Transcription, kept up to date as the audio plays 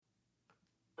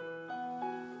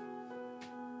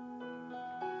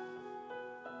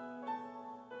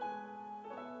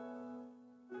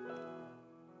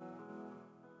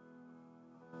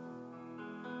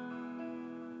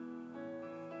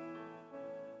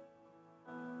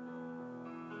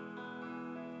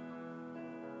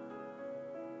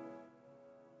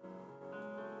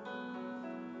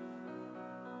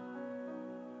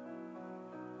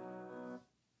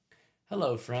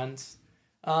Hello, friends.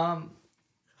 Oh,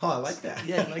 I like that.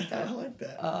 Yeah, you like that? I like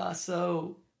that.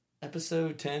 So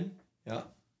episode 10, Yeah.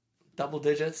 double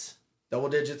digits. Double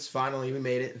digits, finally, we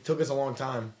made it. It took us a long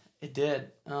time. It did.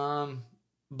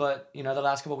 But the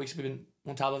last couple of weeks we've been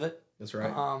on top of it. That's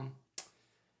right.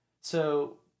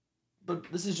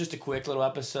 But this is just a quick little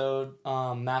episode.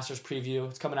 Masters preview.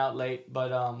 It's coming out late,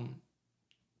 but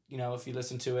if you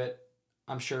listen to it,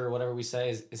 I'm sure whatever we say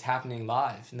is happening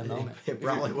live in the moment. It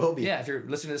probably will be. Yeah, if you're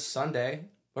listening to this Sunday,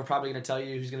 we're probably going to tell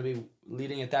you who's going to be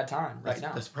leading at that time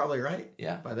now. That's probably right.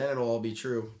 Yeah. By then it'll all be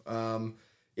true.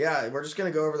 We're just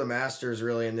going to go over the Masters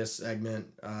really in this segment.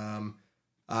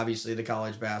 Obviously, the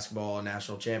college basketball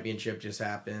national championship just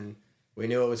happened. We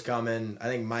knew it was coming. I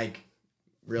think Mike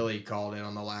really called it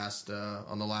on the last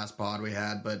pod we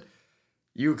had. But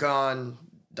UConn,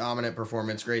 dominant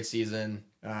performance, great season.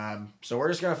 So we're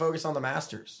just going to focus on the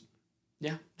Masters.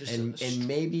 Yeah. And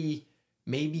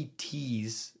maybe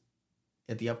tease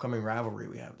at the upcoming rivalry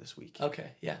we have this week.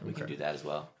 Okay, yeah, we can do that as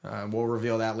well. We'll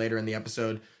reveal that later in the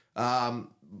episode.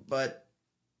 But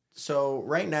so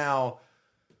right now,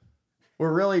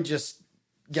 we're really just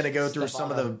gonna go through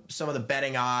some of the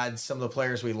betting odds, some of the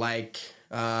players we like,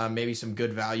 maybe some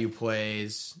good value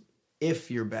plays.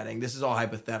 If you're betting, this is all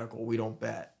hypothetical. We don't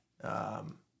bet.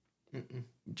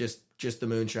 Just the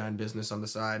moonshine business on the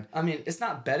side. I mean, it's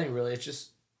not betting really. It's just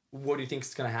what do you think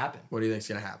is gonna happen? What do you think is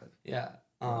gonna happen? Yeah.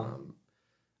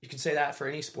 You can say that for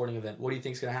any sporting event. What do you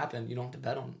think is going to happen? You don't have to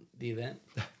bet on the event.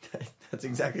 That's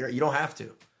exactly right. You don't have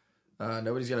to.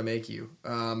 Nobody's going to make you.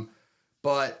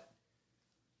 But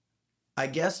I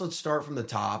guess let's start from the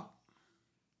top.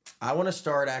 I want to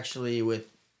start actually with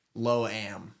low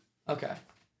am. Okay.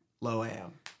 Low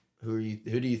am. Who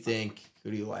do you think? Who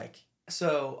do you like?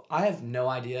 So I have no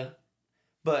idea,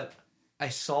 but I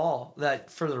saw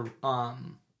that for the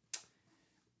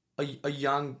a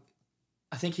young.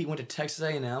 I think he went to Texas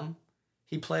A&M.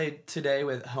 He played today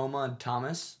with Homa and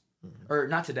Thomas. Mm-hmm. Or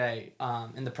not today,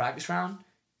 in the practice round.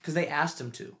 Because they asked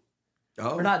him to.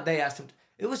 Oh. Or not they asked him to.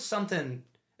 It was something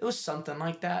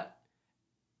like that.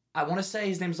 I want to say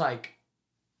his name's like...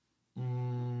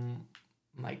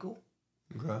 Michael?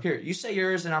 Okay. Here, you say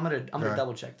yours and I'm gonna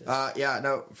double check this.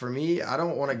 For me, I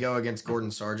don't want to go against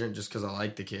Gordon Sargent just because I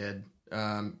like the kid.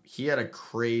 He had a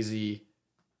crazy...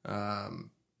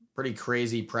 pretty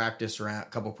crazy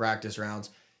couple practice rounds.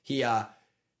 He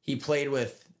played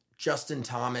with Justin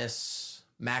Thomas,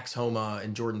 Max Homa,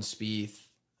 and Jordan Spieth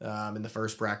in the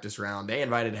first practice round. They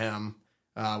invited him,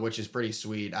 which is pretty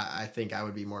sweet. I think I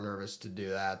would be more nervous to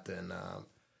do that than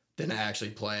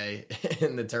actually play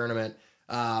in the tournament.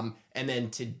 And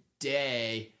then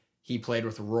today he played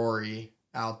with Rory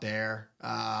out there,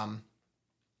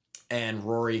 and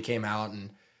Rory came out and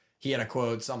he had a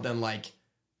quote, something like,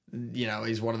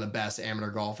 he's one of the best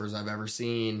amateur golfers I've ever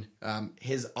seen.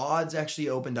 His odds actually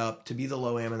opened up to be the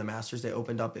low am in the Masters. They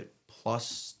opened up at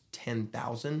plus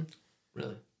 10,000.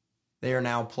 Really? They are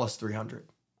now plus 300.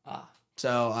 Ah.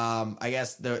 So I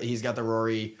guess he's got the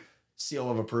Rory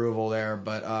seal of approval there.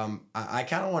 But I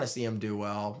kind of want to see him do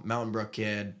well. Mountain Brook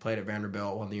kid, played at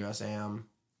Vanderbilt, won the USAM.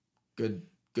 Good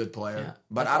player. Yeah,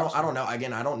 but I don't know.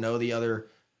 Again, I don't know the other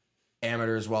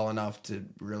amateurs well enough to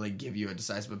really give you a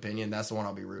decisive opinion. That's the one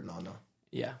I'll be rooting on, though.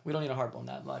 Yeah, we don't need to harp on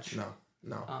that much. No.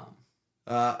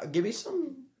 Give me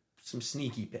some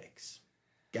sneaky picks.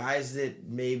 Guys that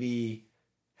maybe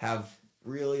have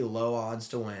really low odds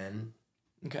to win.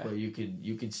 Okay. But you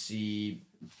could see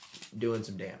doing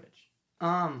some damage.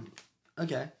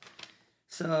 Okay.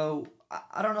 So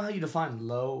I don't know how you define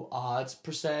low odds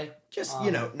per se. Just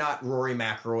not Rory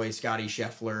McIlroy, Scotty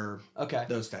Scheffler. Okay.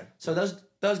 Those type. So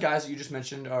those guys that you just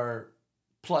mentioned are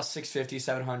plus 650,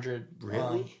 700.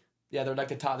 Really? Yeah, they're like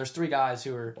the top. There's three guys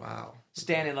who are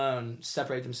standing alone,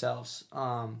 separate themselves.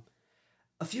 A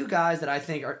few guys that I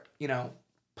think are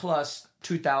plus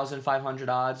 2,500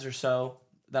 odds or so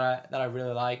that I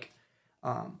really like.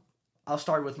 I'll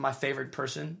start with my favorite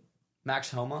person,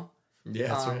 Max Homa. Yeah,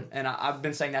 that's right. And I've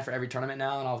been saying that for every tournament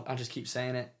now, and I'll just keep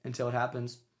saying it until it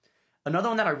happens. Another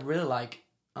one that I really like,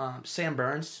 Sam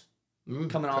Burns.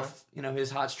 Coming off,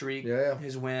 his hot streak,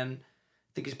 his win.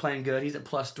 I think he's playing good. He's at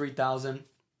plus 3,000.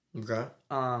 Okay.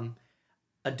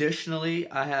 Additionally,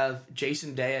 I have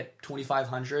Jason Day at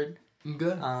 2,500.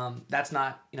 Good. That's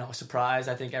not, a surprise.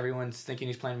 I think everyone's thinking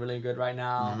he's playing really good right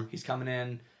now. Mm-hmm. He's coming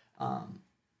in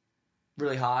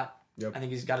really hot. Yep. I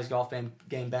think he's got his golf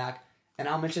game back. And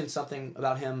I'll mention something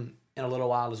about him in a little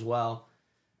while as well.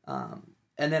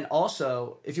 And then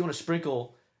also, if you want to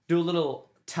sprinkle, do a little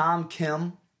Tom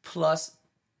Kim plus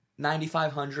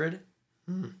 9,500.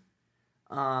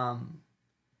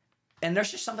 And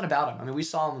there's just something about him. I mean, we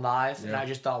saw him live, and I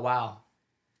just thought, wow.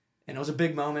 And it was a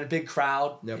big moment, a big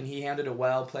crowd, and he handled it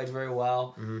well, played very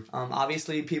well. Mm-hmm.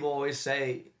 Obviously, people always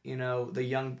say, the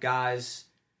young guys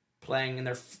playing in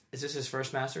their... Is this his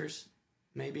first Masters?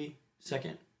 Maybe?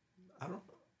 Second? I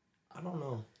don't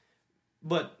know.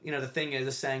 But,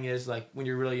 the saying is, like, when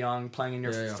you're really young, playing in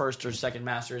your first or second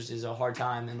Masters is a hard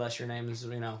time unless your name is,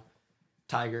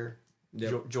 Tiger,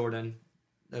 Jordan,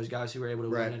 those guys who were able to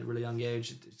win at a really young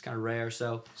age. It's kind of rare,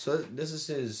 so... So this is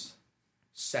his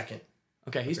second.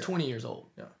 Okay, he's 20 years old.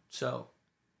 Yeah. So,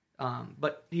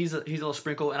 but he's a little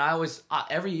sprinkle, and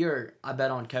every year I bet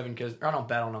on Kevin Kisner. I don't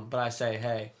bet on him, but I say,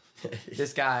 hey,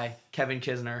 this guy, Kevin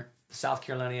Kisner, South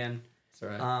Carolinian.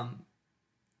 That's right.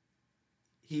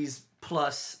 He's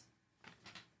plus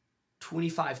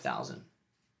 25,000.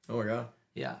 Oh my God.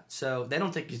 Yeah, so they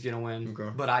don't think he's gonna win,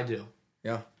 Okay. but I do.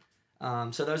 Yeah.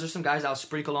 So those are some guys I'll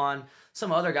sprinkle on.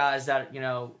 Some other guys that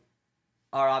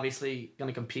are obviously going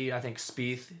to compete. I think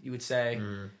Spieth, you would say,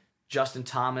 Justin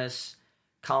Thomas,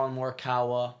 Colin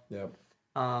Morikawa. Yep.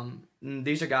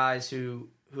 These are guys who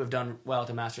have done well at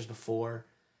the Masters before,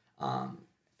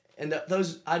 and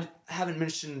those I haven't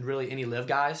mentioned really any live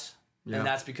guys, and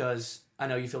that's because I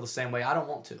know you feel the same way. I don't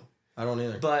want to. I don't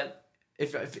either. But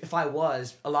if I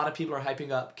was, a lot of people are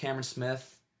hyping up Cameron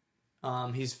Smith.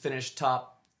 He's finished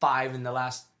top 5 in the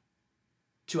last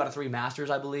 2 out of 3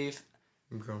 Masters, I believe.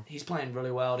 Okay. He's playing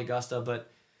really well at Augusta,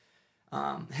 but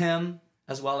him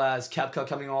as well as Koepka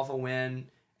coming off a win,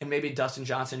 and maybe Dustin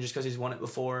Johnson just because he's won it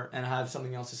before, and I have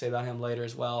something else to say about him later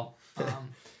as well.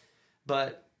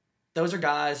 But those are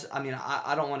guys. I mean,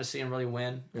 I don't want to see him really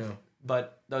win. Yeah.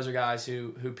 But those are guys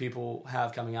who people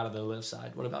have coming out of the live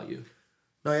side. What about you?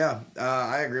 No, yeah,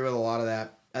 I agree with a lot of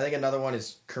that. I think another one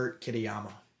is Kurt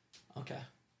Kitayama. Okay.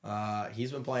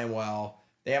 He's been playing well.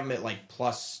 They have him at like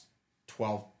plus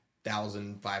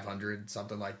 12,500,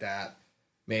 something like that.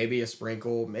 Maybe a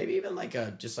sprinkle, maybe even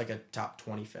just a top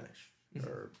 20 finish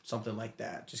or something like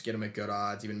that. Just get him at good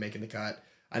odds, even making the cut.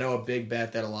 I know a big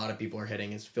bet that a lot of people are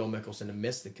hitting is Phil Mickelson to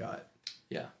miss the cut.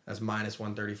 Yeah. That's minus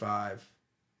 135.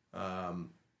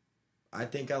 I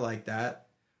think I like that.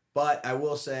 But I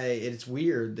will say it's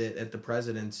weird that at the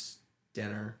president's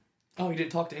dinner... Oh, he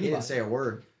didn't talk to anybody. He didn't say a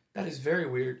word. That is very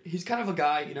weird. He's kind of a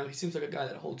guy, he seems like a guy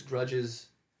that holds grudges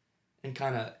and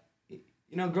kind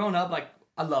of, growing up, like,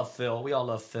 I love Phil. We all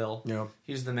love Phil. Yeah.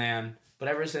 He's the man. But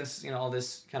ever since, all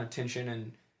this kind of tension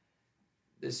and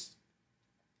this,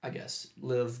 I guess,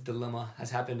 live dilemma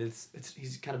has happened,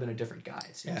 he's kind of been a different guy,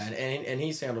 it seems. Yeah, and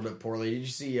he's handled it poorly. Did you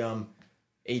see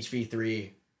HV3,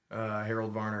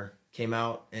 Harold Varner, came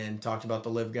out and talked about the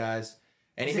live guys?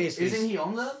 And Isn't he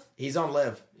on live? He's on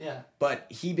live. Yeah. But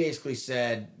he basically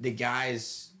said the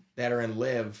guys that are in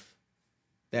live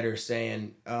that are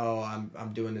saying, "Oh,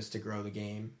 I'm doing this to grow the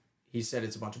game." He said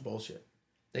it's a bunch of bullshit.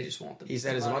 They just want them. He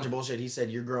said it's a bunch of bullshit. He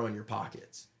said you're growing your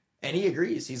pockets, and he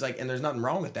agrees. He's like, and there's nothing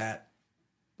wrong with that.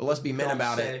 But let's be men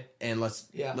about it, and let's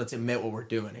admit what we're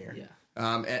doing here. Yeah.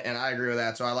 And I agree with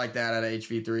that. So I like that at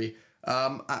HV3.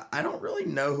 I don't really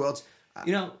know who else.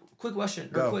 Quick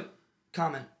question or quick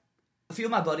comment. A few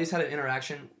of my buddies had an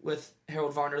interaction with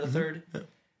Harold Varner III. Yeah.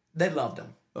 They loved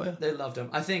him. Oh, yeah. They loved him.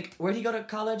 I think, where'd he go to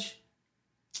college?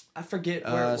 I forget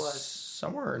where it was.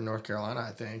 Somewhere in North Carolina,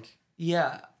 I think.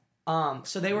 Yeah.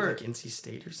 So they were... Like NC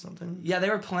State or something? Yeah, they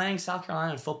were playing South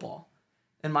Carolina in football.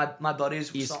 And my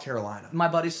buddies... Carolina. My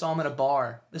buddies saw him at a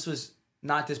bar. This was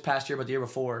not this past year, but the year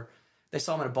before. They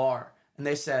saw him at a bar. And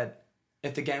they said,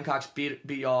 if the Gamecocks beat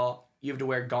y'all, you have to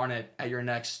wear garnet at your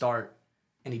next start.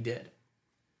 And he did.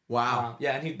 Wow.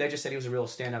 Yeah, and they just said he was a real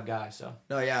stand-up guy. So.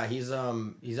 No, yeah, he's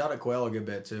out at Quail a good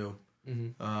bit too.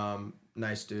 Mm-hmm.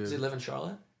 Nice dude. Does he live in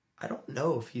Charlotte? I don't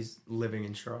know if he's living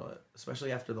in Charlotte,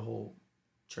 especially after the whole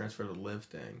transfer to live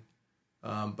thing.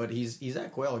 But he's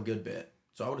at Quail a good bit,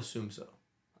 so I would assume so.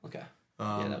 Okay.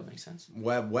 Yeah, that would make sense.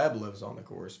 Webb lives on the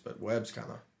course, but Webb's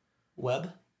kind of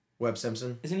Webb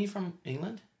Simpson. Isn't he from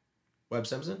England? Webb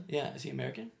Simpson? Yeah. Is he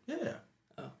American? Yeah.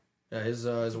 Oh. Yeah,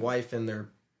 his wife and their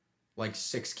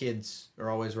 6 kids are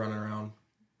always running around.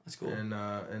 That's cool. And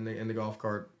in the golf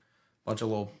cart, bunch of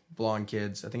little blonde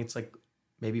kids. I think it's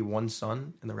maybe one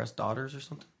son and the rest daughters or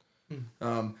something.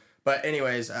 But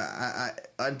anyways, I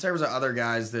in terms of other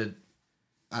guys that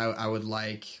I would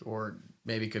like or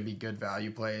maybe could be good value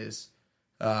plays,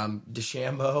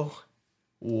 DeChambeau,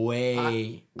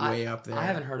 way up there. I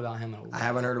haven't heard about him in a while. I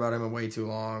haven't heard about him in way too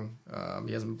long.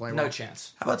 He hasn't been playing well. No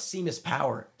chance. How about Seamus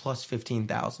Power plus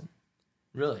 15,000?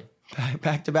 Really?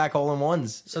 Back-to-back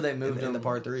hole-in-ones. So they moved him in the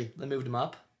par 3. They moved him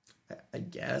up? I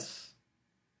guess.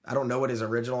 I don't know what his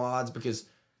original odds because...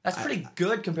 That's pretty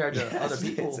good compared to other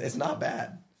people. It's not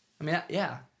bad. I mean,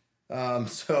 yeah.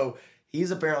 So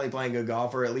he's apparently playing good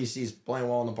golf, or at least he's playing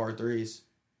well on the par threes.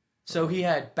 So he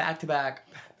had back-to-back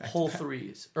hole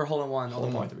threes, or hole-in-one on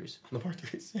the par threes. On the par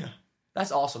threes, yeah.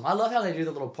 That's awesome. I love how they do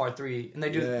the little par three, and they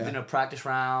do practice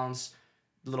rounds,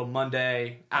 the little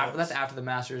Monday. That's after the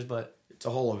Masters, but it's a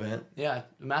whole event. Yeah,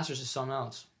 the Masters is something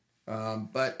else.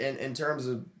 But in terms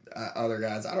of other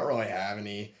guys, I don't really have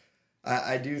any.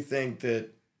 I do think that,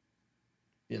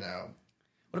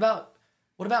 What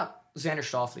about Xander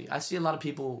Schauffele? I see a lot of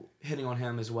people hitting on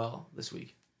him as well this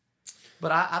week,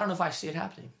 but I don't know if I see it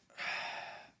happening.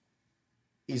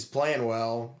 He's playing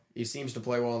well. He seems to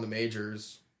play well in the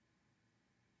majors.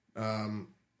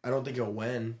 I don't think he'll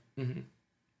win. Mm-hmm.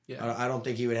 Yeah, I don't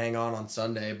think he would hang on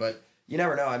Sunday, but you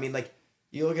never know. I mean, like,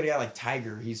 you look at a guy like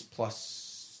Tiger, he's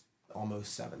plus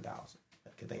almost 7,000.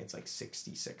 I think it's like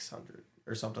 6,600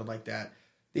 or something like that.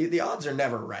 The odds are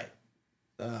never right,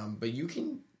 but you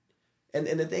can. And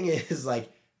the thing is,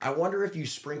 like, I wonder if you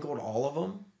sprinkled all of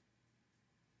them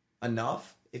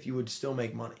enough, if you would still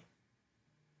make money,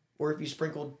 or if you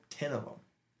sprinkled 10 of them.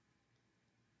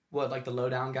 What, like the low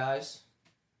down guys?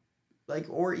 Like,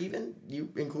 or even you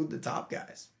include the top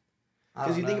guys.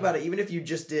 Because you think about it, even if you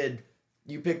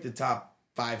picked the top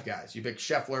 5 guys. You picked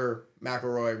Scheffler,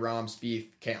 McIlroy, Rahm, Spieth,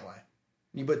 Cantlay.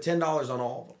 You put $10 on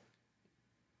all of them.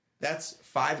 That's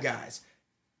 5 guys.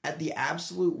 At the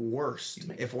absolute worst,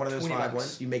 if one of those 5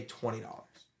 wins, you make $20.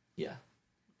 Yeah.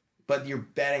 But you're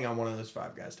betting on one of those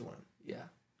 5 guys to win. Yeah.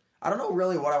 I don't know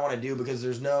really what I want to do because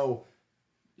there's no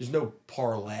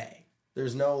parlay.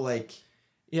 There's no, like...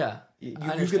 Yeah. You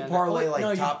could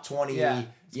parlay top 20,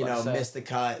 miss the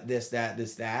cut, this,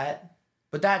 that.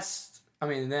 But that's,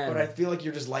 then... But I feel like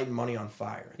you're just lighting money on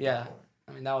fire. Yeah.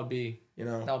 That would be,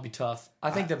 that would be tough. I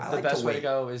think the best way to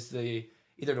go is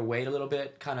either to wait a little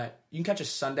bit, kind of, you can catch a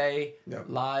Sunday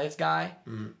live guy,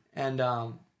 and,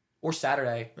 or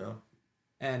Saturday,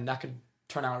 and that could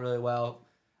turn out really well.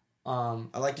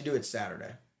 I like to do it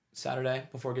Saturday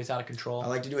before it gets out of control. I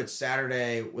like to do it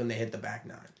Saturday when they hit the back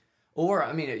 9. Or,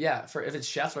 if it's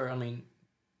Scheffler,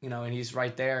 and he's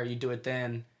right there, you do it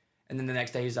then, and then the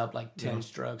next day he's up like 10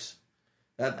 strokes.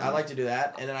 I like to do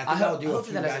that, and then I think I'll do a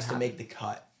few guys to make the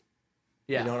cut.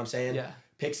 Yeah. You know what I'm saying? Yeah.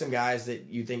 Pick some guys that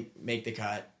you think make the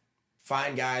cut.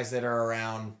 Find guys that are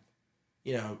around,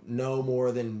 no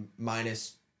more than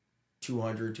minus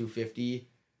 200, 250,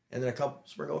 and then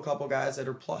sprinkle a couple guys that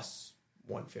are plus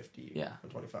 150,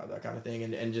 125, that kind of thing,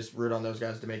 and just root on those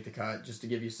guys to make the cut, just to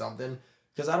give you something.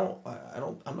 Because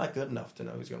I'm not good enough to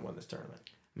know who's going to win this tournament.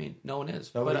 No one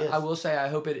is. Nobody is. I will say I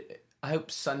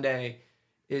hope Sunday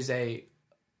is a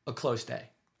close day.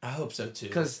 I hope so too.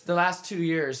 Because the last 2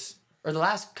 years, or the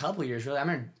last couple of years,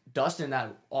 really, Dustin,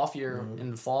 that off year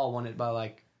in the fall, won it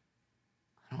by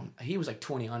he was like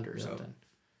 20 under or something.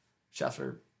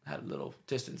 Scheffler had a little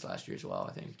distance last year as well,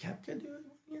 I think. Did Koepka do it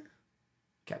 1 year?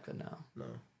 Koepka, no. No.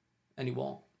 And he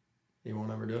won't. He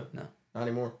won't ever do it? No. Not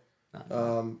anymore.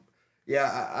 No.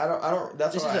 Yeah, I don't.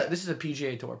 That's this is a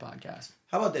PGA Tour podcast.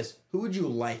 How about this? Who would you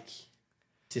like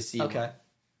to see? Okay.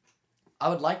 I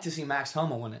would like to see Max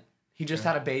Homa win it. He just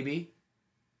had a baby.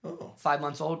 Oh. 5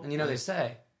 months old, and they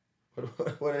say.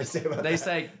 What did they say about that? They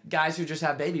say guys who just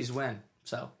have babies win.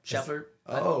 So Scheffler,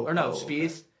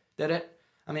 Spieth did it.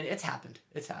 It's happened.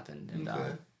 It's happened,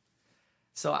 and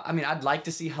so I'd like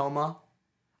to see Homa.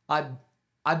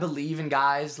 I believe in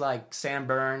guys like Sam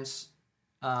Burns.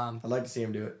 I'd like to see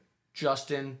him do it.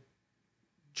 Justin,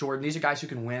 Jordan. These are guys who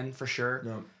can win for sure.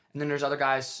 No. And then there's other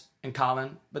guys in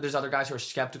Colin, but there's other guys who are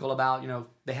skeptical about,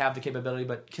 they have the capability,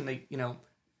 but can they,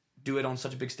 do it on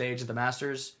such a big stage at the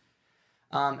Masters?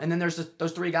 And then there's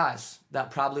those 3 guys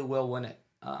that probably will win it.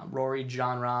 Rory,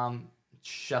 Jon Rahm,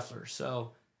 Scheffler.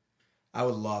 So I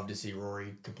would love to see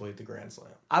Rory complete the Grand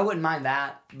Slam. I wouldn't mind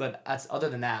that, but other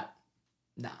than that,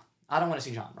 no. I don't want to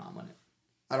see Jon Rahm win it.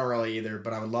 I don't really either,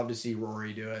 but I would love to see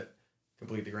Rory do it,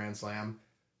 complete the Grand Slam.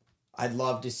 I'd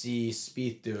love to see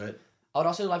Spieth do it. I would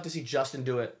also like to see Justin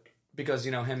do it because,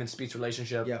 him and Spieth's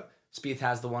relationship. Yep. Spieth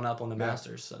has the one up on the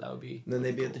Masters, so that would be... And then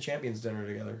they'd be at the Champions Dinner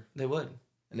together. They would.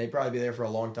 And they'd probably be there for a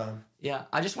long time. Yeah.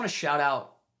 I just want to shout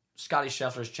out Scotty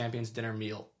Scheffler's Champions Dinner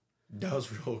meal. That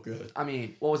was real good.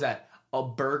 What was that? A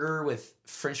burger with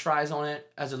French fries on it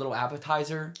as a little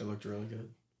appetizer. It looked really good.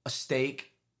 A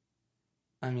steak.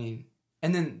 And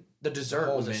then the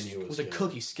dessert was a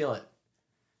cookie skillet.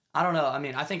 I don't know.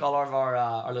 I think all of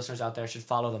our listeners out there should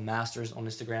follow the Masters on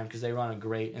Instagram because they run a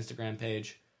great Instagram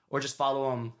page. Or just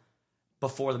follow them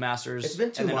before the Masters. It's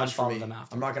been too much for me. Them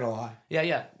after. I'm not going to lie.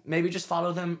 Yeah. Maybe just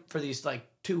follow them for these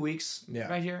 2 weeks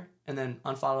right here. And then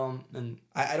unfollow them. And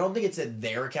I don't think it's that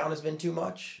their account has been too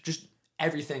much. Just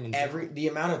everything. The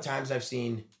amount of times I've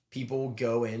seen people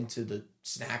go into the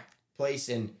snack place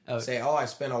and say, "Oh, I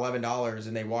spent $11,"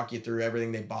 and they walk you through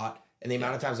everything they bought. And the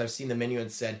amount of times I've seen the menu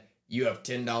and said, "You have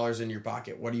 $10 in your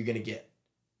pocket. What are you going to get?"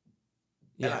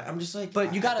 Yeah, and I'm just like,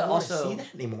 but you got to also see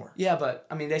that anymore. Yeah, but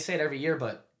I mean, they say it every year,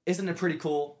 but isn't it pretty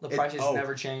cool? The prices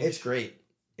never change. It's great.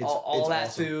 All that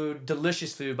awesome. food,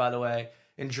 delicious food, by the way,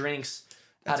 and drinks.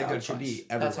 That's how it should be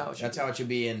everywhere. That's how it should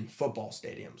be in football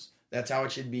stadiums. That's how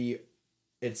it should be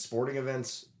at sporting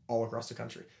events all across the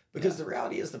country. Because the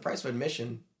reality is the price of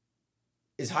admission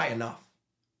is high enough.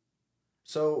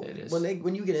 So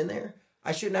when you get in there,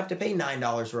 I shouldn't have to pay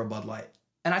 $9 for a Bud Light.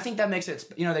 And I think that makes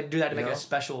it, they do that to make it a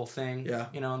special thing. Yeah.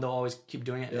 And they'll always keep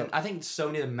doing it. Yep. And I think so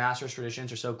many of the Masters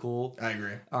traditions are so cool. I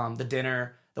agree. The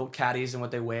dinner, the caddies and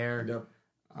what they wear. Yep.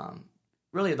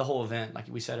 Really the whole event, like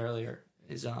we said earlier,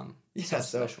 is so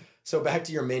special. So back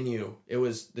to your menu. It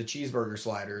was the cheeseburger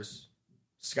sliders,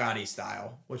 Scotty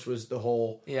style, which was the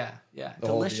whole the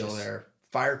delicious whole deal there.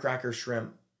 Firecracker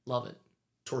shrimp. Love it.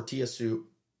 Tortilla soup.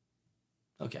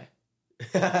 Okay.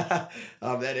 That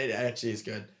it actually is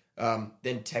good.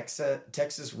 Then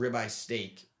Texas ribeye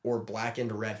steak or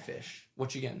blackened redfish.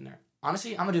 What you getting there?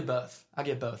 Honestly, I'm gonna do both. I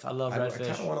get both. I love redfish. I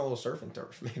kind of want a little surf and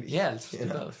turf, maybe. Yeah, let's do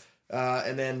both.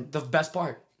 And then the best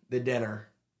part, the dinner.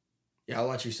 Yeah, I'll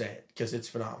let you say it because it's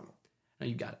phenomenal. No,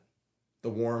 you got it. The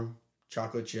warm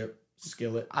chocolate chip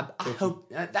skillet. I hope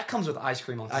that comes with ice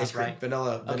cream on top, ice cream, right?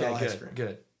 Vanilla ice cream.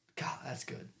 Good. God, that's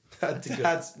good.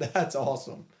 That's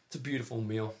awesome. It's a beautiful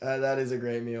meal. That is a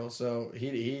great meal. So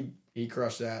he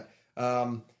crushed that.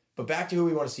 But back to who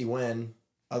we want to see win,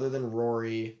 other than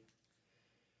Rory.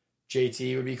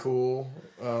 JT would be cool,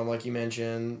 like you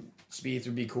mentioned. Spieth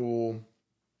would be cool.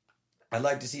 I'd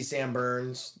like to see Sam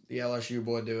Burns, the LSU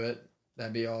boy, do it.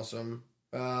 That'd be awesome.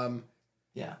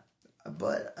 Yeah.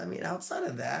 But, I mean, outside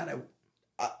of that,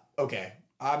 okay,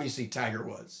 obviously Tiger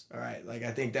Woods. All right, like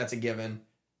I think that's a given.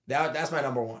 That's my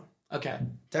number one. Okay.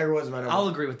 Tiger Woods is my number one. I'll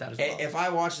agree with that as well. If I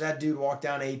watch that dude walk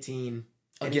down 18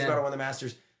 and he's about to win the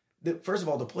Masters, first of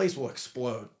all, the place will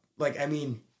explode. Like, I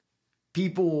mean,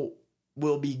 people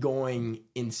will be going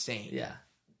insane. Yeah.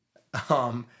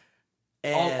 And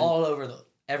all over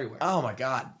everywhere. Oh my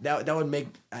God. That would make,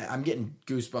 I'm getting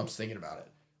goosebumps thinking about it.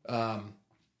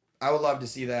 I would love to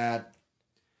see that.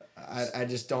 I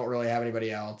just don't really have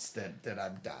anybody else that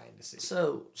I'm dying to see.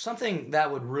 So something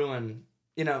that would ruin,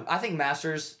 I think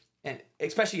Masters, and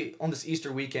especially on this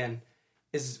Easter weekend,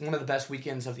 is one of the best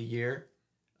weekends of the year.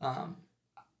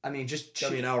 I mean, just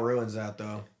WNL ruins that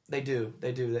though. They do.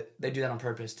 They do that on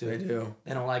purpose too. They do.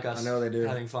 They don't like us. I know they do.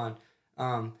 Having fun.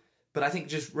 But I think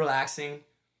just relaxing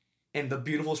in the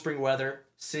beautiful spring weather,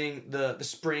 seeing the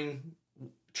spring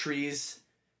trees.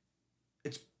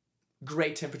 It's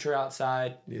great temperature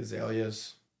outside. The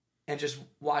azaleas. And just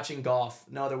watching golf,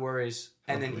 no other worries.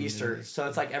 And then Easter. So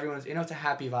it's like everyone's, it's a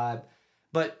happy vibe.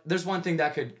 But there's one thing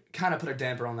that could kind of put a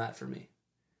damper on that for me.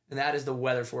 And that is the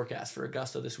weather forecast for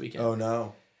Augusta this weekend. Oh,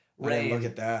 no. Rain. Look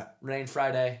at that. Rain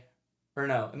Friday. Or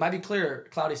no, it might be clear,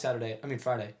 cloudy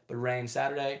Friday. But rain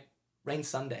Saturday, rain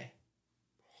Sunday.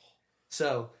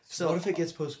 So what if it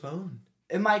gets postponed?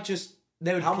 It might just,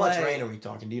 they would How play. much rain are we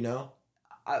talking? Do you know?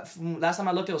 Last time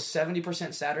I looked, it was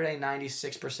 70% Saturday,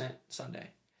 96% Sunday.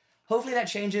 Hopefully that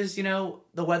changes. The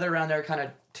weather around there kind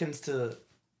of tends to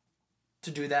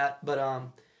do that. But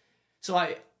so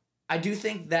I do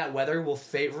think that weather will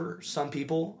favor some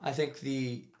people. I think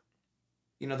the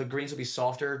greens will be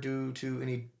softer due to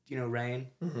any rain.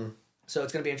 Mm-hmm. So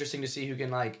it's going to be interesting to see who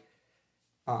can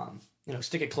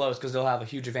stick it close because they'll have a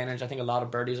huge advantage. I think a lot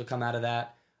of birdies will come out of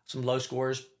that. Some low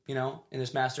scores, in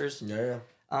this Masters. Yeah.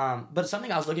 But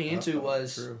something I was looking into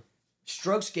was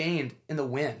strokes gained in the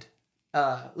wind.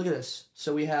 Look at this.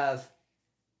 So we have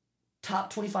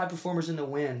top 25 performers in the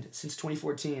wind since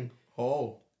 2014.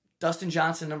 Oh. Dustin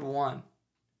Johnson, number 1.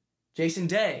 Jason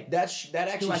Day. That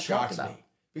actually shocks me.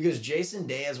 Because Jason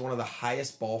Day has one of the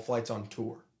highest ball flights on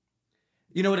tour.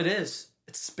 You know what it is?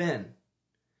 It's spin.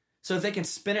 So if they can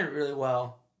spin it really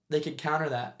well, they can counter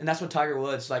that. And that's what Tiger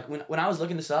Woods, like when I was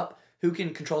looking this up, who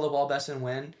can control the ball best and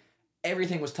win,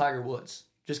 everything was Tiger Woods.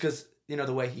 Just because,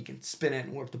 the way he can spin it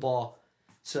and work the ball.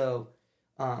 So,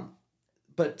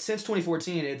 but since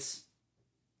 2014,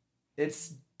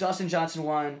 it's Dustin Johnson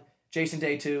 1, Jason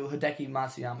Day 2, Hideki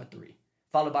Matsuyama 3,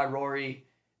 followed by Rory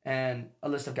and a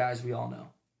list of guys we all know.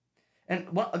 And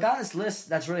a guy on this list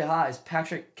that's really high is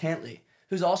Patrick Cantlay,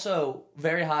 who's also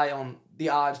very high on the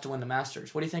odds to win the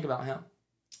Masters. What do you think about him?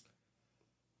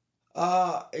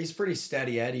 He's pretty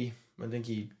steady Eddie. I think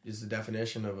he is the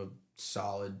definition of a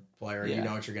solid player. Yeah. You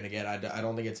know what you're going to get. I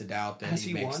don't think it's a doubt that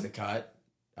he makes the cut.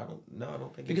 I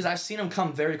don't think because I've seen him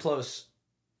come very close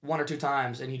 1 or 2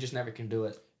 times, and he just never can do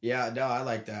it. Yeah, no, I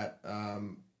like that.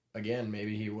 Again,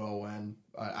 maybe he will win.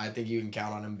 I think you can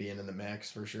count on him being in the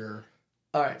mix for sure.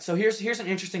 All right, so here's an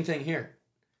interesting thing here.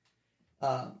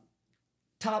 We're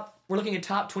looking at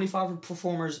top 25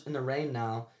 performers in the rain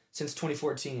now since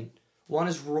 2014. 1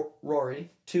 is Rory,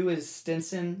 2 is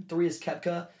Stinson, 3 is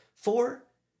Koepka, 4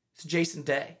 is Jason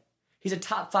Day. He's a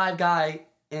top 5 guy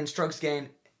in strokes gained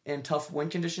in tough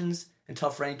wind conditions and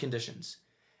tough rain conditions.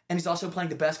 And he's also playing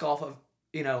the best golf of,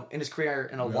 in his career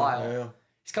in a while. Yeah.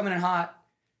 He's coming in hot.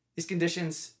 These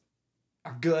conditions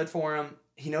are good for him.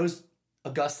 He knows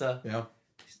Augusta. Yeah.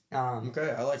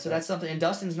 Okay, I like that. So that's something. And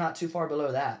Dustin's not too far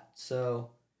below that. So,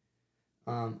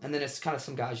 and then it's kind of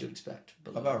some guys you'd expect.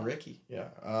 How about Ricky? Yeah.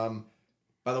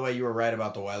 By the way, you were right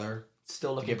about the weather.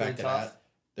 Still looking pretty tough. That.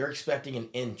 They're expecting an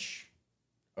inch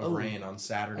of rain on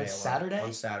Saturday.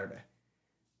 On Saturday.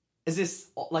 Is this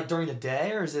like during the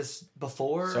day or is this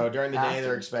before? So during the day,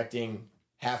 they're expecting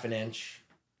half an inch.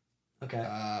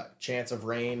 Okay. Chance of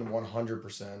rain,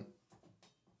 100%.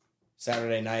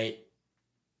 Saturday night,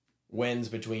 winds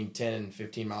between 10 and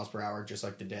 15 miles per hour, just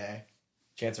like the day.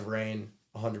 Chance of rain,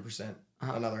 100%.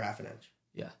 Another half an inch.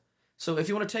 Yeah. So if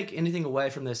you want to take anything away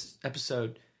from this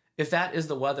episode, if that is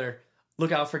the weather,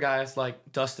 look out for guys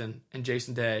like Dustin and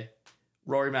Jason Day,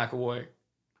 Rory McIlroy,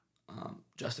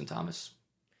 Justin Thomas.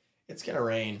 It's going to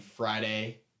rain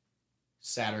Friday,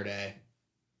 Saturday,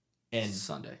 and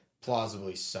Sunday.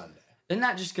 Plausibly Sunday. Isn't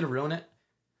that just going to ruin it?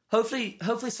 Hopefully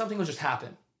something will just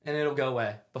happen and it'll go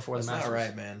away before the Masters. That's not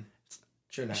right, man.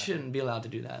 Shouldn't be allowed to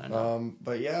do that. I know.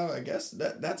 But yeah, I guess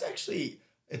that's actually,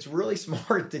 it's really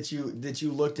smart that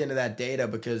you looked into that data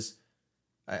because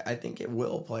I think it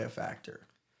will play a factor.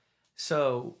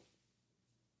 So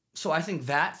I think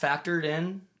that factored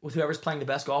in with whoever's playing the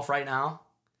best golf right now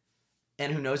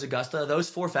and who knows Augusta. Those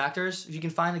 4 factors, if you can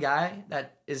find a guy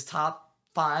that is top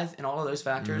 5 in all of those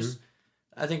factors,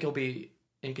 I think he'll be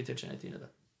in contention at the end of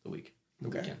the week.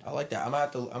 Okay, I like that. I'm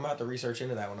gonna have to research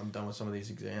into that when I'm done with some of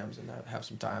these exams and have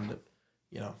some time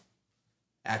to,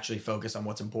 actually focus on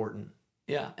what's important.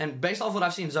 Yeah, and based off what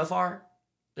I've seen so far,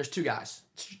 there's 2 guys: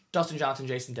 it's Dustin Johnson,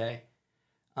 Jason Day,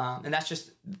 and that's just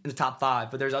in the top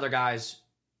 5. But there's other guys,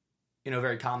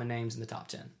 very common names in the top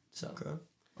 10. So okay,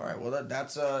 all right. Well,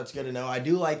 that's it's good to know. I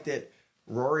do like that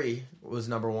Rory was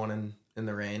number 1 in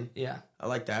the rain. Yeah, I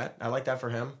like that. I like that for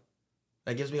him.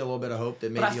 That gives me a little bit of hope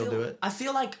that maybe he'll do it. I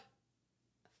feel like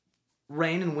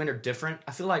rain and wind are different.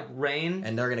 I feel like rain...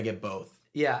 And they're going to get both.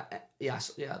 Yeah.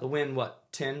 The wind,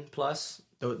 10 plus?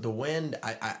 The wind,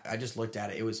 I just looked at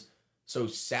it. It was... So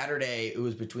Saturday, it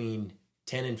was between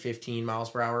 10 and 15 miles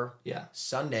per hour. Yeah.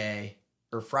 Sunday,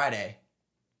 or Friday,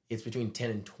 it's between 10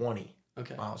 and 20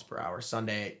 okay. miles per hour.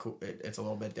 Sunday, it's a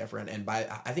little bit different. And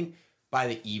I think by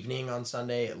the evening on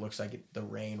Sunday, it looks like the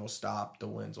rain will stop. The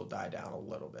winds will die down a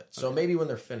little bit. So maybe when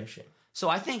they're finishing. So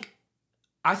I think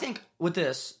with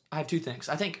this, I have 2 things.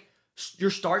 I think your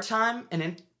start time and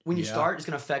then when you start is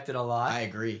going to affect it a lot. I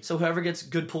agree. So whoever gets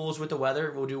good pulls with the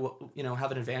weather will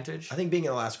have an advantage. I think being in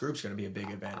the last group is going to be a big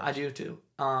advantage. I do too.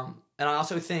 And I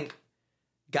also think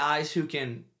guys who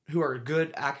are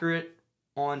good, accurate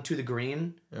onto the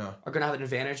green are going to have an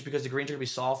advantage because the greens are going to be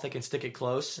soft. They can stick it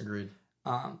close. Agreed.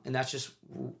 And that's just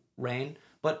rain.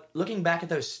 But looking back at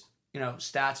those,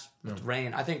 stats with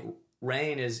rain, I think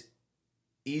rain is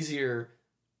easier,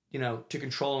 to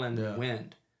control in the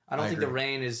wind. I don't think the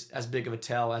rain is as big of a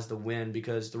tell as the wind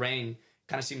because the rain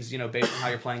kind of seems, based on how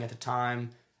you're playing at the time,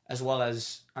 as well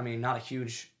as, not a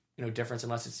huge, difference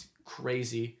unless it's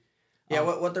crazy. Yeah,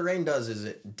 what the rain does is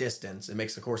it distance. It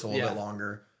makes the course a little bit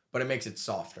longer, but it makes it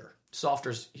softer.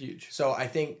 Softer's huge. So I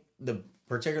think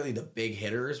particularly the big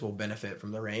hitters will benefit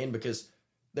from the rain because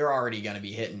they're already going to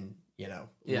be hitting,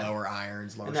 lower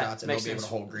irons, lower shots, and they'll be able to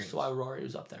hold greens. That's why Rory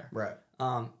was up there. Right.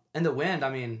 And the wind,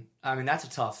 that's a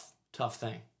tough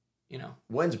thing,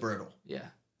 Wind's brutal. Yeah.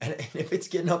 And if it's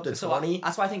getting up to 20.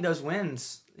 That's why I think those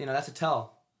winds, that's a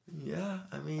tell. Yeah,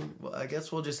 I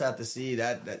guess we'll just have to see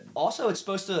that. Also, it's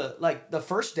supposed to, the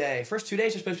first 2 days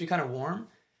are supposed to be kind of warm.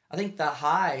 I think the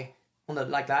high on the,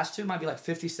 last 2 might be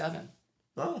 57.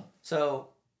 Oh. So,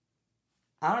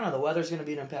 I don't know. The weather's going to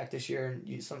be an impact this year, and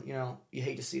you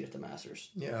hate to see it at the Masters.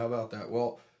 Yeah, how about that?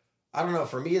 Well, I don't know.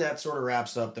 For me, that sort of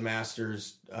wraps up the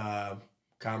Masters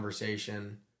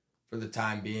conversation for the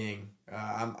time being.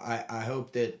 I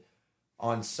hope that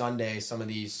on Sunday, some of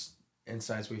these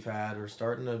insights we've had are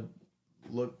starting to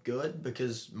look good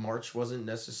because March wasn't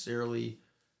necessarily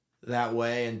that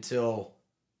way until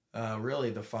really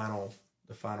the final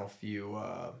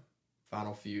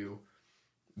few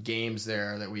games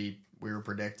there that we were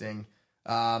predicting.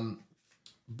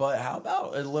 But how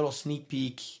about a little sneak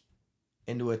peek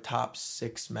into a top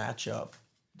 6 matchup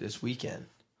this weekend.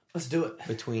 Let's do it.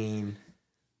 Between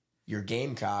your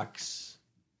Gamecocks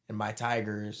and my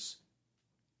Tigers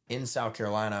in South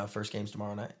Carolina. First game's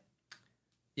tomorrow night.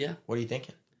 Yeah. What are you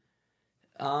thinking?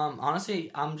 Honestly,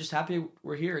 I'm just happy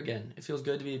we're here again. It feels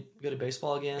good to be good at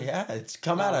baseball again. Yeah, it's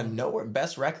come out of nowhere.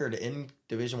 Best record in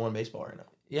Division I baseball right now.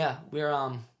 Yeah,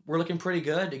 we're looking pretty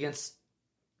good against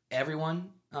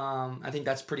everyone. I think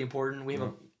that's pretty important. We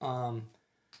have a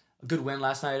good win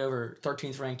last night over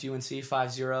 13th ranked UNC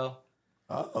 5-0.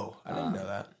 Oh, I didn't know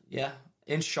that. Yeah,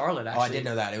 in Charlotte actually. Oh, I did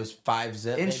know that. It was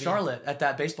 5-0 in Charlotte at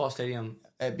that baseball stadium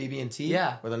at BB&T.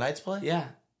 Yeah, where the Knights play. Yeah.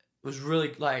 It was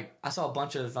really, I saw a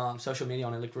bunch of social media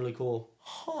on it. It looked really cool.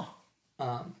 Huh.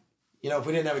 If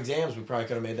we didn't have exams, we probably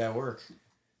could have made that work.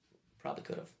 Probably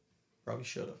could have. Probably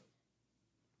should have.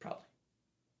 Probably.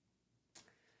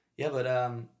 Yeah, but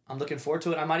I'm looking forward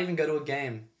to it. I might even go to a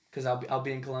game because I'll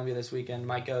be in Columbia this weekend.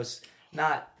 Might go Saturday.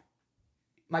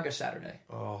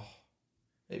 Oh,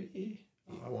 maybe.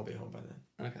 I won't be home by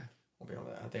then. Okay. Won't be home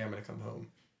by then. I think I'm going to come home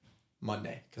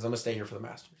Monday because I'm going to stay here for the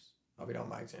Masters. I'll be done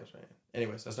with my exams right now.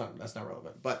 Anyways, that's not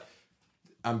relevant. But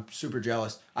I'm super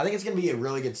jealous. I think it's going to be a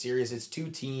really good series. It's two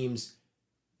teams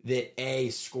that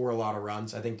score a lot of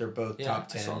runs. I think they're both top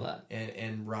 10 I saw that.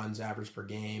 And runs average per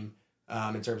game.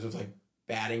 In terms of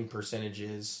batting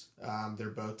percentages, they're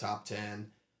both top 10.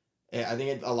 I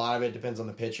think a lot of it depends on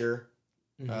the pitcher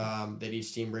that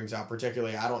each team brings out.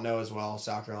 Particularly, I don't know as well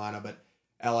South Carolina, but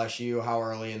LSU. How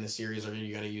early in the series are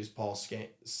you going to use Paul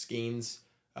Skeens?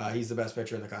 He's the best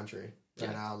pitcher in the country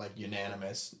right now,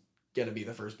 unanimous. Going to be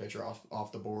the first pitcher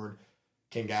off the board.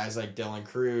 Can guys like Dylan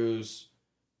Cruz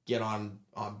get on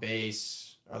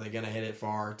base? Are they going to hit it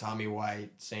far? Tommy White,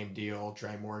 same deal.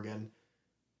 Trey Morgan.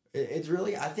 It's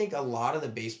really, I think a lot of the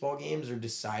baseball games are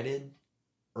decided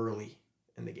early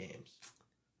in the games.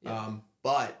 Yeah.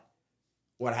 But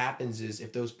what happens is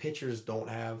if those pitchers don't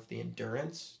have the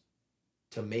endurance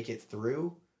to make it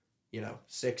through,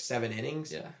 6-7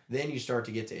 innings, then you start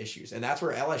to get to issues. And that's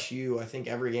where LSU, I think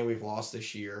every game we've lost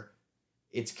this year,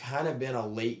 it's kind of been a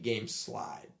late game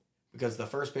slide because the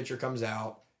first pitcher comes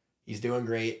out, he's doing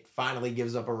great, finally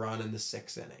gives up a run in the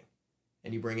 6th inning.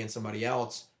 And you bring in somebody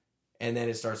else, and then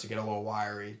it starts to get a little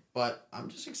wiry. But I'm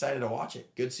just excited to watch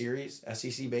it. Good series,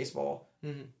 SEC baseball.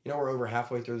 Mm-hmm. We're over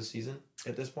halfway through the season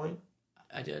at this point.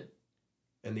 I did.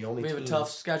 And the only we have a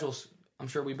tough schedule. I'm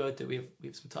sure we both do. We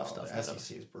have some tough stuff. The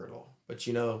SEC is brutal. But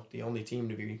the only team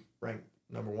to be ranked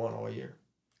number 1 all year.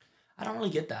 I don't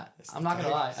really get that. I'm not going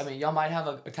to lie. I mean, y'all might have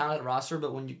a talented roster,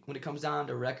 but when it comes down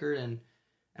to record and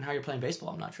how you're playing baseball,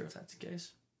 I'm not sure if that's the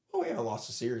case. Well, we haven't lost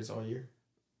a series all year.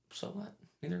 So what?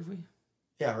 Neither have we.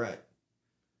 Yeah, right.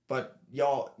 But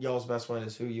y'all's best win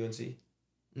is who? UNC?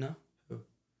 No. Who?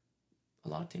 A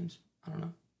lot of teams. I don't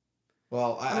know.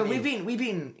 Well, I mean, we've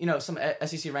beaten some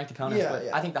SEC ranked opponents,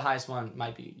 but I think the highest one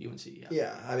might be UNC.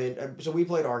 Yeah, I mean, so we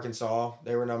played Arkansas.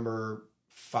 They were number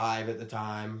 5 at the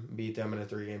time. Beat them in a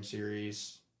 3-game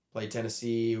series. Played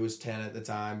Tennessee, who was 10 at the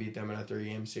time. Beat them in a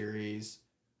 3-game series.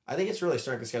 I think it's really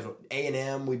strength of schedule.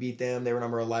 A&M, we beat them. They were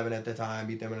number 11 at the time.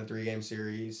 Beat them in a 3-game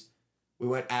series. We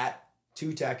went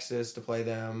to Texas to play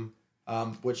them,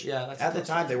 which at the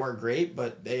time they weren't great,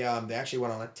 but they actually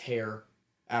went on a tear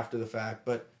after the fact.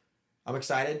 But I'm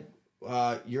excited.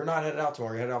 You're not headed out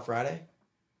tomorrow. You're headed out Friday?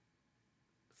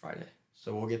 Friday.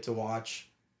 So we'll get to watch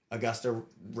Augusta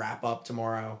wrap up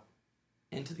tomorrow.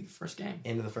 Into the first game.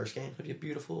 It'll be a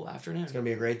beautiful afternoon. It's going to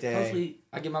be a great day. Hopefully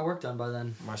I get my work done by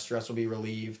then. My stress will be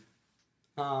relieved.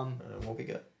 It won't be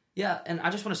good. Yeah, and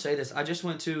I just want to say this. I just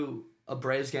went to a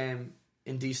Braves game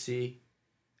in D.C.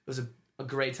 It was a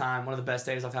great time. One of the best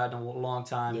days I've had in a long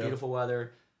time. Yep. Beautiful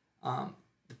weather.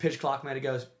 The pitch clock made it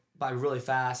go by really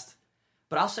fast.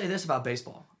 But I'll say this about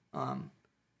baseball.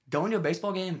 Going to a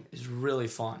baseball game is really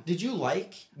fun. Did you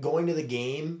like going to the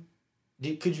game?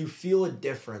 Could you feel a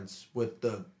difference with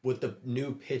the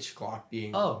new pitch clock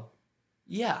being? Oh,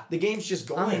 yeah. The game's just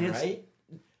going, right?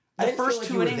 The first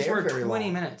 2 innings were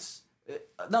 20 minutes.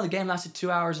 No, the game lasted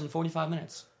 2 hours and 45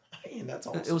 minutes. Man, that's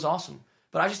awesome. It was awesome.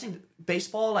 But I just think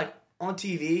baseball, on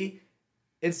TV,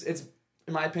 it's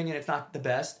in my opinion, it's not the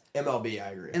best. MLB, I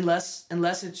agree.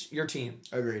 Unless it's your team.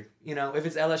 Agreed. If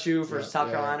it's LSU for South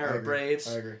Carolina or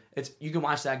Braves, I agree. You can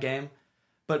watch that game.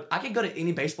 But I could go to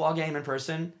any baseball game in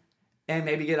person and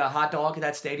maybe get a hot dog at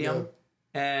that stadium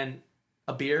and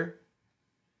a beer,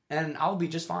 and I'll be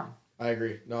just fine. I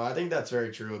agree. No, I think that's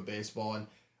very true with baseball. And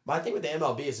my thing with the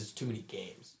MLB is it's too many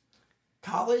games.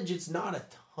 College, it's not a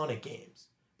ton of games.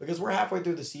 Because we're halfway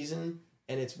through the season,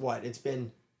 and it's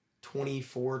been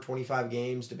 24, 25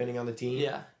 games, depending on the team.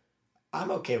 Yeah.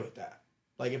 I'm okay with that.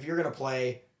 If you're going to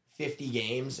play 50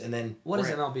 games, and then... What is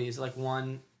MLB? Is it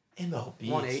one MLB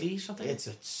 180 something. It's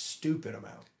a stupid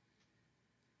amount.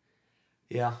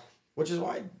 Yeah. Which is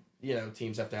why,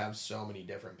 teams have to have so many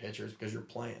different pitchers because you're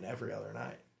playing every other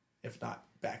night, if not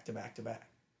back to back to back.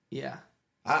 Yeah.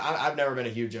 I've never been a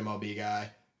huge MLB guy.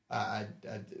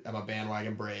 I'm a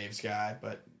bandwagon Braves guy,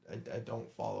 but I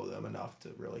don't follow them enough to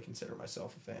really consider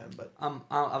myself a fan. But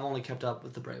I've only kept up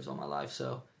with the Braves all my life,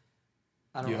 so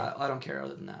I don't care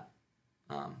other than that.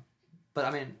 But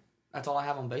I mean, that's all I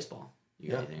have on baseball.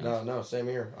 You got anything else? No, same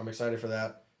here. I'm excited for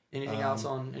that. Anything else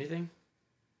on anything?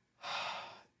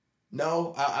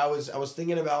 No, I was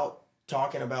thinking about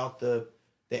talking about the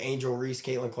Angel Reese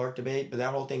Caitlin Clark debate, but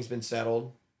that whole thing's been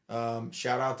settled.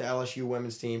 Shout out to LSU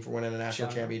women's team for winning a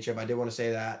national championship. I did want to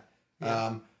say that.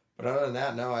 Yeah. But other than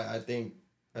that, no, I think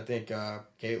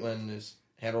Caitlin has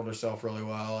handled herself really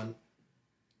well, and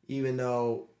even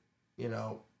though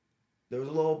there was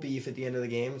a little beef at the end of the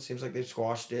game, it seems like they've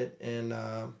squashed it, and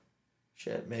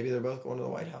maybe they're both going to the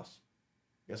White House.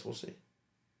 Guess we'll see.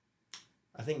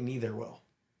 I think neither will.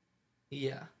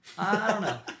 Yeah, I don't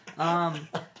know.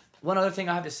 One other thing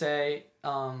I have to say,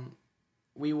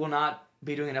 we will not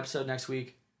be doing an episode next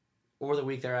week or the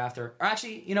week thereafter. Or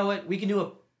actually, you know what? We can do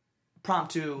a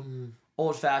promptu,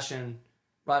 old-fashioned,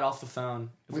 right off the phone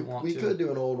if we want to. We could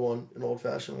do an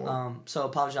old-fashioned one. So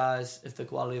apologize if the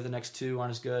quality of the next two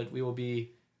aren't as good.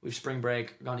 We've spring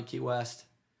break, we're going to Key West.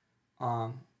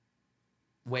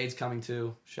 Wade's coming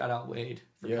too. Shout out Wade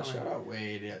for coming. Shout out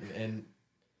Wade. And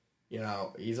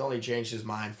he's only changed his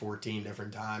mind 14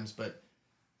 different times, but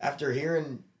after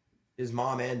hearing his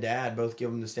mom and dad both give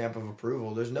him the stamp of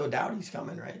approval, there's no doubt he's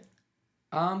coming, right?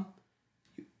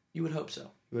 You would hope so.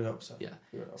 You would hope so. Yeah.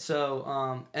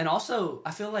 So, and also,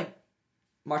 I feel like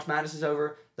March Madness is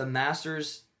over. The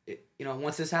Masters,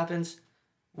 once this happens,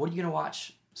 what are you going to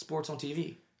watch sports on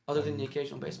TV other than the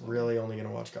occasional baseball? Really only going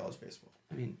to watch college baseball.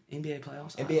 I mean, NBA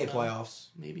playoffs? NBA playoffs.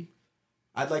 Maybe.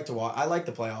 I'd like to watch. I like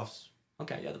the playoffs.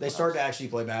 Okay, yeah. They start to actually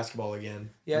play basketball again.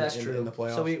 Yeah, that's true. In the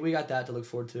playoffs. So we got that to look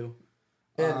forward to.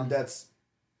 And that's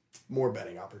more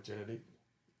betting opportunity.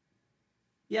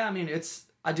 Yeah, I mean,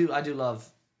 I do love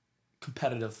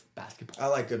competitive basketball. I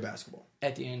like good basketball.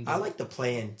 At the end. I like the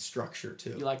play-in structure,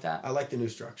 too. You like that? I like the new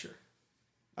structure.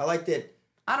 I like that.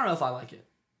 I don't know if I like it.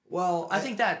 Well, I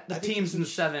think that the teams in the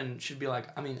 7 should be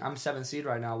like, I mean, I'm 7th seed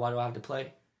right now. Why do I have to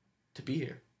play to be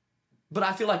here? But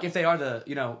I feel like if they are the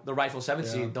rightful 7th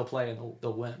seed, they'll play and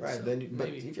they'll win. Right. So then, but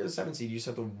if you're the 7th seed, you just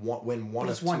have to win one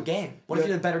of two. One game. What if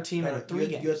you're the better team in 3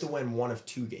 games? You have to win one of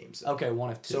 2 games. Okay, one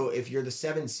of 2. So if you're the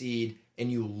 7th seed and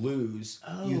you lose,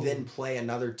 you then play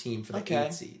another team for the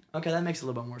 8th seed. Okay, that makes a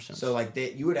little bit more sense. So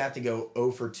you would have to go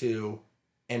 0 for 2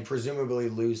 and presumably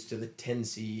lose to the 10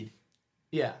 seed.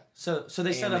 Yeah. So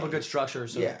they set up a good structure.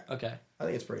 So yeah. Okay. I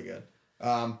think it's pretty good.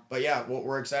 But yeah,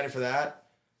 we're excited for that.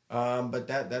 But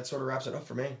that sort of wraps it up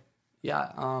for me.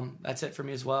 Yeah, that's it for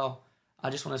me as well. I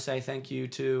just want to say thank you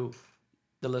to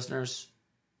the listeners.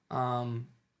 And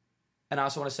I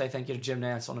also want to say thank you to Jim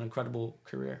Nance on an incredible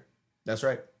career. That's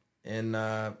right. And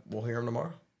we'll hear him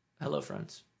tomorrow. Hello,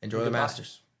 friends. Enjoy the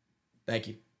Masters. Thank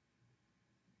you.